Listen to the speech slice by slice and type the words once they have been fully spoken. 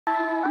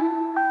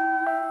Come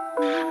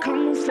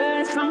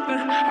say something,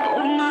 I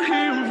wanna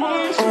hear your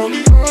voice. All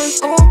the eyes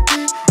on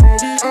me, all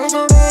the eyes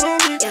are right on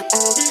me.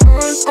 All the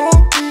eyes on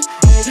me,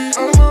 all the eyes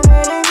are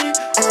right on me.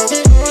 All the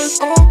eyes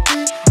on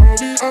me,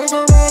 all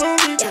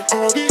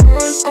the eyes are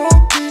right on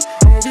me.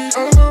 All the eyes on me,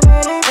 all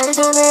the eyes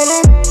are right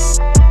on me.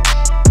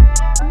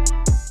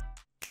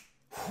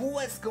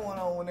 What's going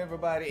on,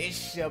 everybody?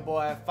 It's your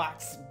boy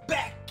Fox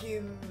back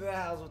in the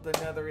house with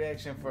another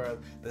reaction for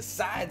the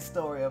side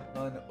story of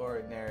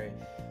Unordinary.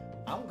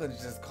 I'm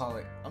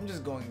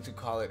just going to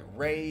call it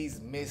Ray's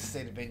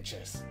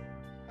Misadventures.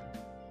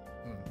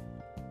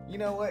 You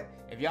know what?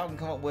 If y'all can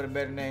come up with a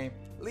better name,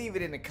 leave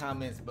it in the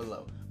comments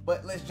below.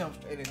 But let's jump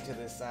straight into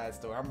this side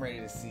story. I'm ready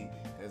to see,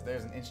 because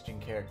there's an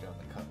interesting character on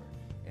the cover,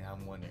 and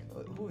I'm wondering,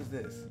 who is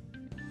this?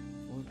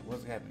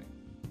 What's happening?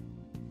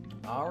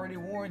 I already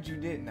warned you,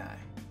 didn't I?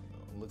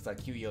 Looks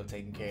like Yu-Yo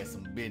taking care of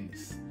some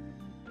business.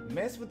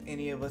 Mess with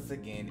any of us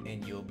again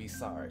and you'll be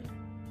sorry.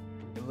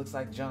 It looks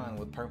like John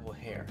with purple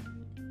hair.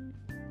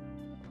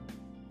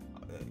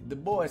 The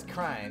boy's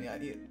crying.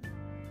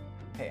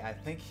 Hey, I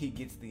think he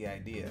gets the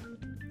idea.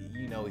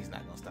 You know he's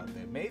not gonna stop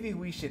there. Maybe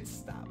we should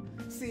stop.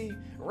 See,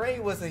 Ray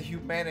was a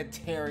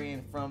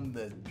humanitarian from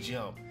the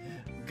jump.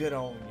 Good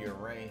on you,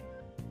 Ray.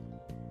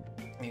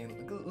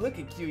 And look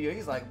at Yu-Yo.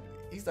 He's like,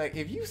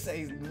 if you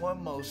say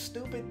one more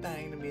stupid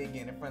thing to me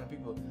again in front of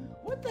people,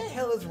 what the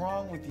hell is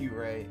wrong with you,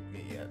 Ray?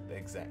 Yeah,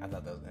 exactly. I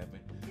thought that was gonna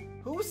happen.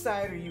 Whose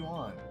side are you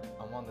on?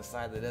 I'm on the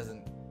side that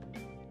doesn't.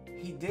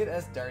 He did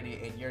us dirty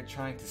and you're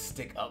trying to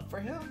stick up for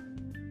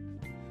him?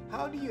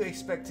 How do you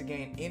expect to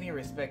gain any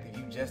respect if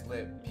you just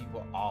let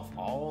people off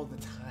all the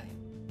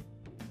time?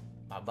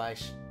 My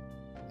advice,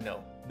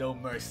 no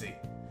mercy.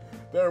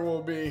 There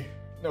will be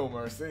no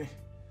mercy.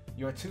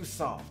 You're too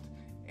soft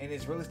and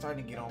it's really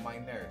starting to get on my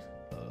nerves.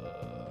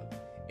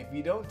 If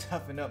you don't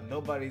toughen up,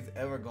 nobody's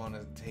ever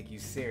gonna take you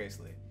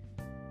seriously.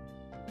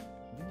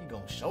 Then you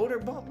gonna shoulder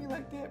bump me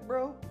like that,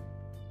 bro?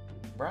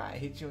 Bro, I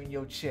hit you in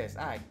your chest.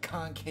 I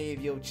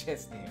concave your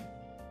chest in.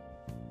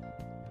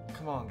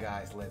 Come on,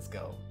 guys, let's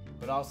go.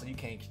 But also, you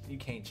can't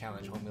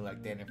challenge homie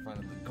like that in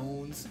front of the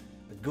goons.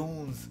 The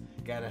goons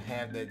gotta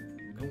have that.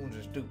 Goons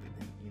are stupid.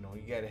 You know,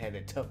 you gotta have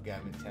that tough guy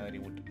mentality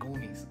with the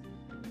goonies.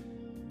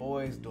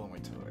 Boys'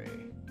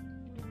 dormitory.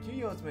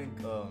 Yu-Yo's been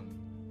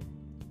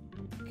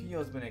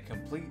a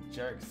complete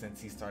jerk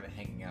since he started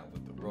hanging out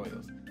with the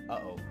Royals.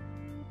 Uh-oh.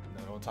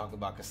 No, don't talk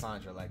about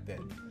Cassandra like that.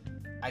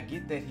 I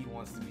get that he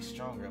wants to be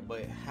stronger,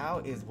 but how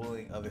is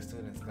bullying other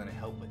students gonna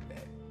help with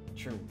that?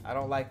 True, I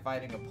don't like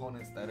fighting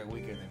opponents that are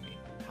weaker than me.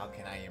 How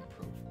can I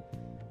improve?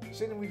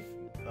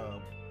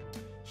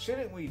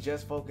 Shouldn't we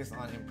just focus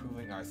on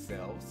improving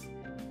ourselves?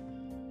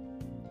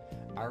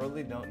 I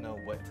really don't know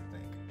what to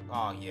think.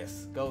 Oh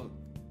yes, go.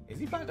 Is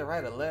he about to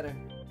write a letter?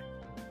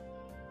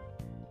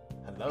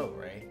 Hello,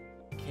 Ray.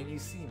 Can you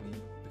see me?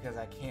 Because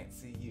I can't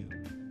see you.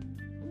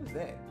 Who's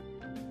that?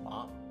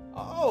 Mom?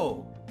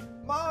 Oh!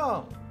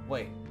 Mom!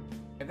 Wait.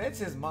 If that's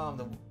his mom,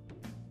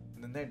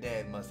 then their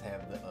dad must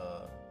have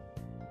the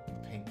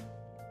pink.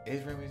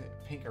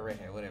 Pink or red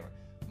hair, whatever.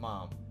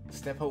 Mom,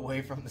 step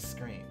away from the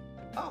screen.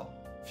 Oh,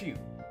 phew.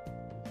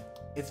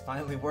 It's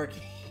finally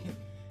working.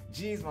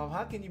 Jeez, Mom,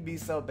 how can you be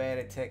so bad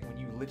at tech when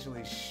you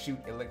literally shoot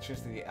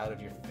electricity out of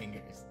your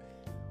fingers?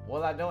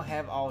 Well, I don't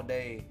have all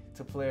day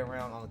to play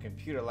around on the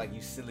computer like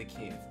you silly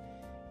kids.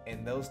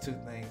 And those two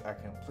things are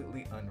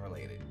completely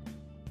unrelated.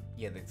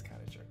 Yeah, that's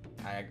kind of true.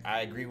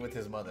 I agree with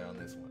his mother on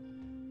this one.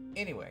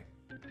 Anyway.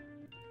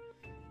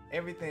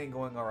 Everything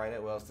going alright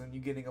at Wellston? You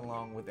getting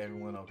along with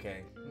everyone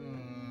okay?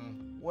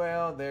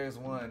 Well, there's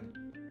one.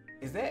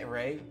 Is that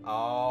Ray?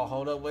 Oh,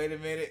 hold up, wait a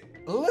minute.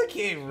 Look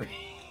at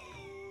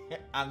Ray.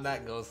 I'm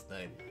not gonna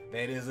stun.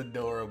 That is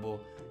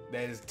adorable.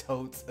 That is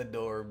totes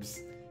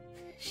adorbs.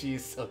 She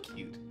is so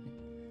cute.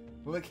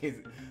 Look at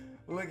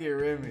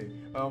Remy.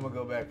 Oh, I'm gonna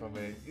go back for a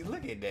minute.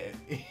 Look at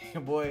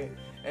that. Boy,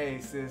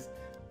 hey sis,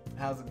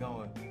 how's it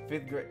going?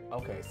 5th grade.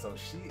 Okay,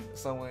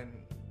 so when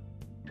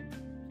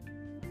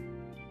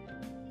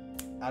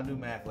I'll do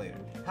math later.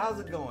 How's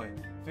it going?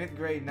 5th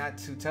grade not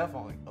too tough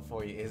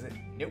for you, is it?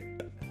 Nope.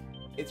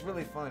 It's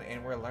really fun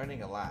and we're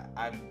learning a lot.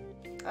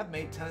 I've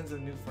made tons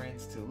of new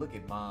friends too. Look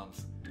at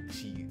Mom's.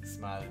 She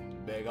smiling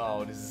big.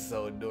 Oh, this is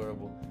so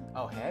adorable.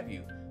 Oh, have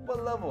you?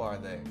 What level are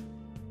they?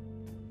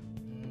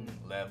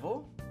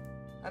 Level?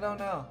 I don't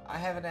know. I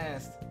haven't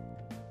asked.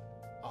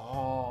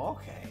 Oh,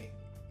 okay.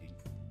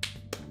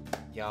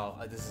 Y'all,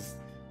 this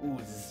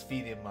is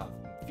feeding my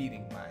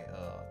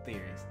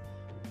theories.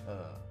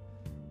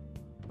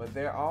 But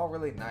they're all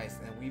really nice,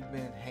 and we've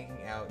been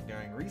hanging out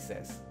during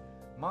recess.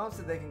 Mom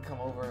said they can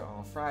come over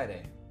on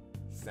Friday.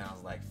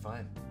 Sounds like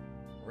fun.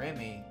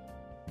 Remy,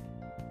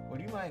 would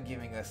you mind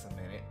giving us a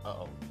minute?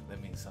 Uh-oh,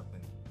 that means something.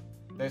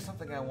 There's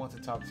something I want to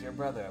talk to your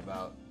brother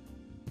about.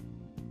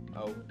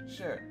 Oh,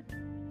 sure.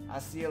 I'll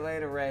see you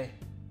later, Ray.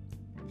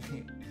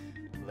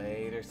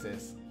 Later,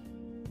 sis.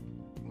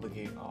 Look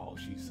at, oh,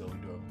 she's so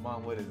adorable.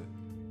 Mom, what is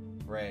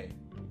it? Ray,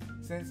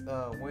 since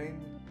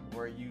when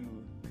were you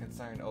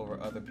concerned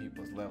over other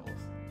people's levels?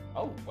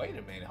 Oh, wait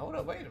a minute. Hold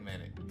up, wait a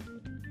minute.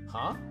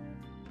 Huh?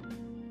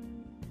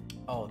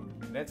 Oh,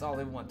 that's all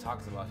everyone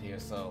talks about here,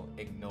 so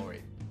ignore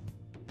it.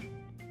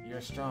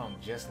 You're strong,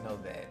 just know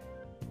that.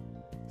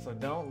 So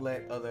don't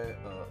let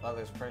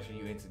others pressure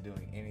you into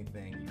doing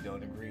anything you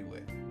don't agree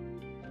with.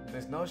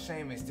 There's no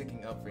shame in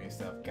sticking up for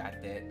yourself,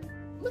 got that?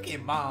 Look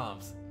at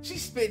moms.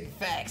 She's spitting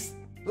facts.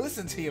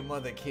 Listen to your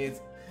mother, kids.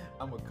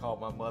 I'm gonna call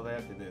my mother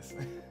after this.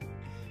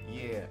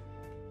 Yeah.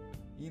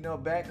 You know,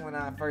 back when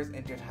I first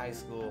entered high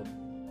school,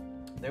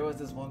 there was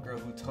this one girl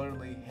who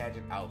totally had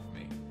it out for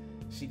me.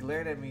 She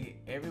glared at me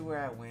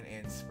everywhere I went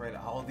and spread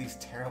all these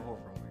terrible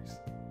rumors.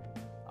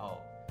 Oh,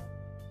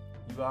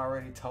 you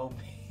already told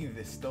me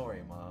this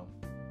story, Mom.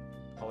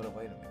 Hold up,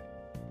 wait a minute.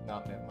 No,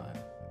 never mind.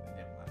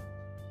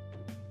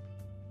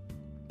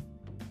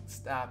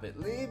 Stop it.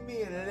 Leave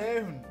me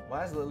alone.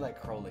 Why does it look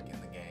like Krolik in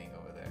the gang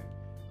over there?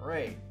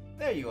 Ray,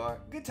 there you are.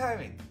 Good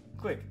timing.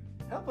 Quick,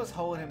 help us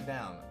hold him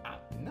down.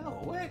 No,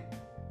 what?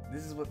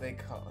 This is what they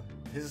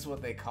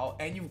call.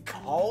 And you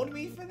called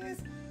me for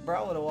this? Bro,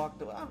 I would have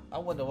walked away. I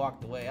wouldn't have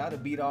walked away. I'd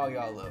have beat all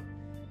y'all up.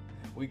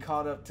 We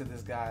caught up to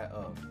this guy.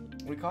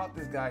 We caught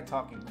this guy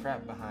talking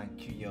crap behind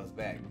Kuyo's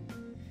back.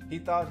 He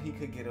thought he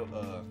could get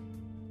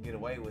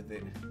away with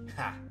it.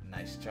 Ha!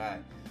 Nice try.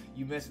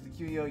 You mess with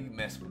Kuyo, you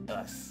mess with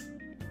us.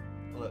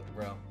 Look,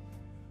 bro.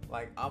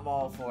 Like, I'm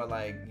all for,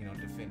 like, you know,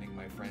 defending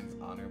my friend's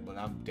honor, but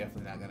I'm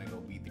definitely not gonna go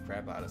beat the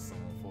crap out of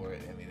someone for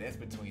it. I mean, that's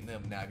between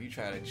them. Now, if you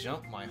try to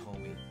jump my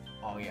homie,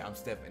 oh yeah, I'm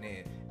stepping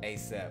in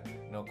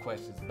ASAP, no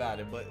questions about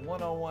it. But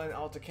one-on-one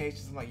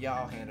altercations, I'm like,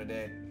 y'all handle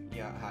that,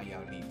 y'all how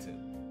y'all need to,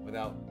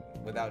 without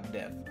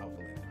death,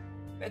 hopefully.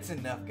 That's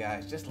enough,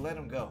 guys. Just let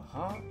him go,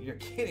 huh? You're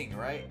kidding,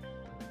 right?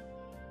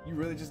 You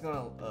really just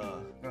gonna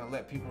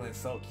let people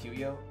insult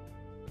Kuyo?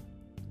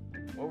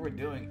 What we're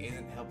doing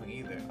isn't helping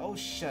either. Oh,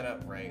 shut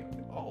up, Ray.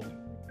 Oh,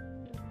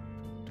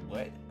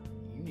 what?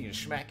 You need a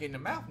smack in the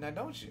mouth now,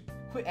 don't you?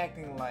 Quit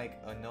acting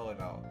like a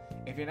know-it-all.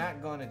 If you're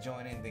not going to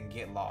join in, then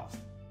get lost.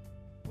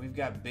 We've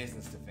got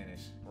business to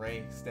finish.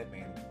 Ray, step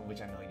in,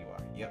 which I know you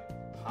are.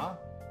 Yep. Huh?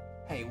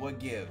 Hey, what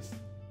gives?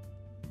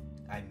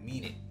 I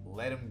mean it.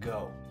 Let him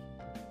go.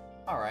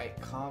 Alright,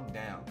 calm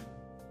down.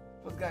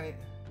 What's got it?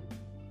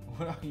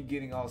 What are you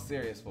getting all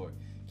serious for?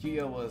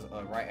 Kuyo was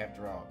right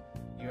after all.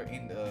 You're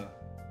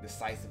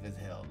indecisive as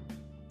hell.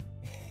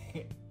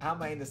 How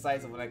am I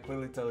indecisive when I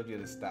clearly told you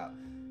to stop?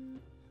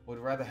 Would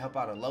rather help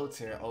out a low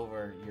tier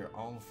over your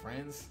own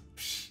friends?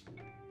 Psh.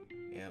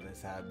 Yeah,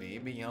 that's how it be.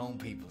 It be your own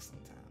people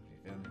sometimes, you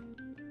feel me?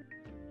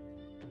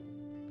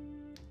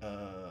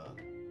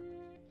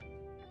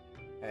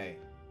 Hey,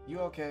 you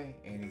okay?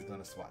 And he's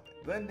gonna swap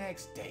it. The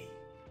next day.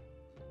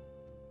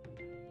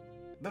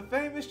 The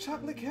famous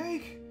chocolate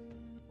cake!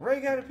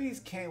 Ray got a piece.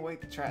 Can't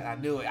wait to try it. I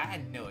knew it.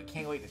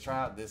 Can't wait to try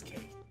out this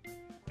cake.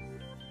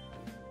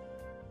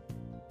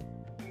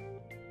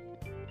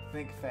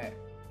 Think fat.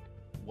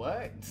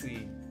 What?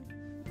 See,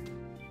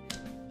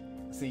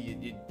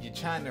 you're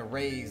trying to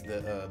raise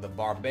the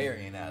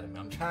barbarian out of me.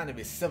 I'm trying to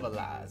be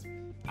civilized.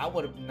 I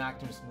would have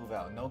knocked him smooth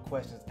out. No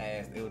questions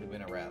asked. It would have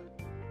been a wrap.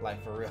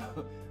 Like, for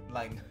real.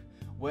 Like,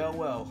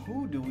 well,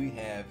 who do we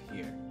have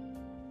here?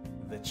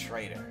 The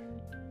traitor.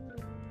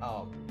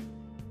 Oh,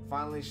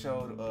 finally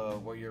showed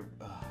where your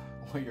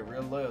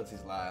real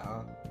loyalties lie,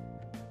 huh?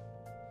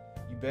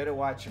 You better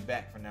watch your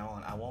back from now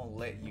on. I won't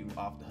let you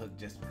off the hook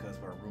just because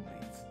we're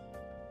roommates.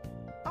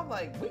 I'm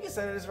like, we can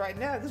settle this right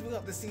now because we're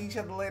going to have to see each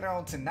other later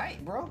on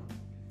tonight, bro.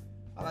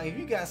 I'm like, if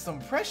you got some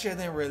pressure,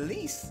 then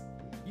release.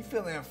 You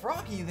feeling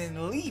froggy,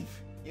 then leave.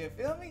 You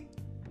feel me?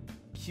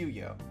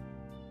 Kuyo.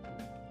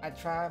 I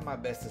try my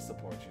best to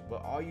support you,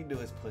 but all you do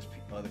is push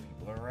other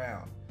people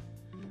around.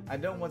 I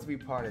don't want to be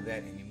part of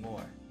that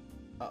anymore.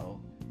 Uh-oh.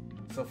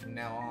 So from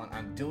now on,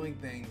 I'm doing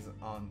things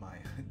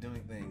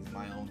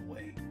my own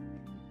way.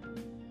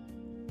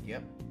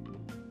 Yep.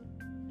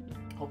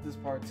 Hope this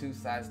part 2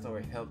 side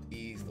story helped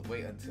ease the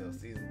wait until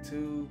season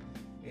 2.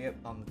 Yep,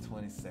 on the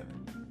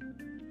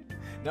 27th.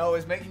 No,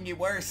 it's making it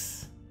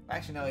worse.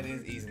 Actually, no, it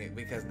is easing it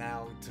because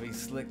now, to be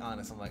slick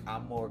honest,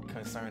 I'm more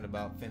concerned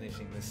about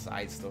finishing this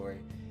side story.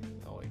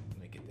 Oh wait,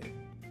 let me get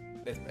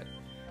that. That's better.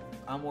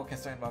 I'm more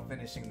concerned about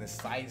finishing this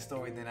side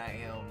story than I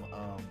am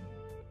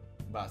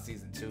about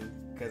season 2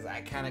 because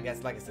I kind of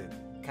got, like I said,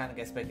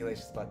 got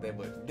speculations about that.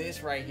 But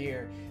this right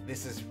here,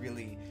 this is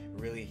really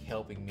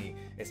helping me,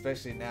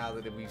 especially now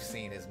that we've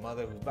seen his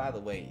mother, who, by the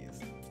way, is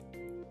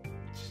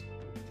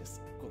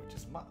just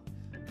gorgeous.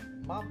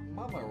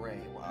 Mama Ray.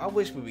 Well, I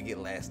wish we would get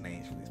last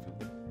names for these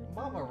people.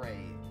 Mama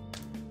Ray.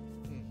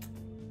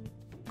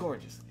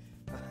 Gorgeous.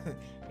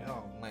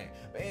 Oh man.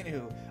 But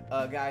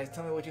anywho, guys,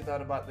 tell me what you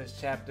thought about this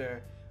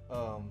chapter.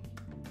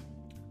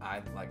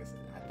 Like I said,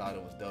 I thought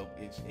it was dope.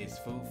 It's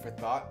food for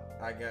thought.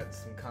 I got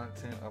some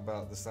content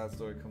about the side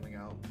story coming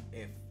out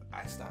if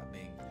I stop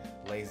being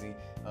lazy.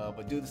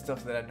 But do the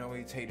stuff that I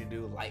normally tell you to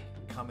do: like,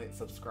 comment,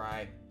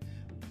 subscribe,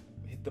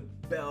 hit the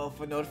bell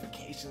for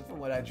notifications for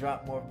when I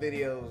drop more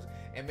videos,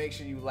 and make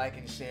sure you like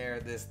and share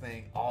this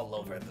thing all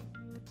over the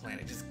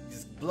planet.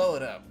 Just blow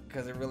it up,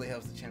 because it really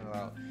helps the channel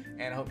out.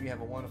 And I hope you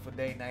have a wonderful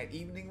day, night,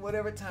 evening,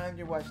 whatever time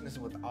you're watching this.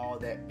 With all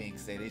that being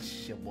said,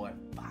 it's your boy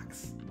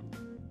Fox.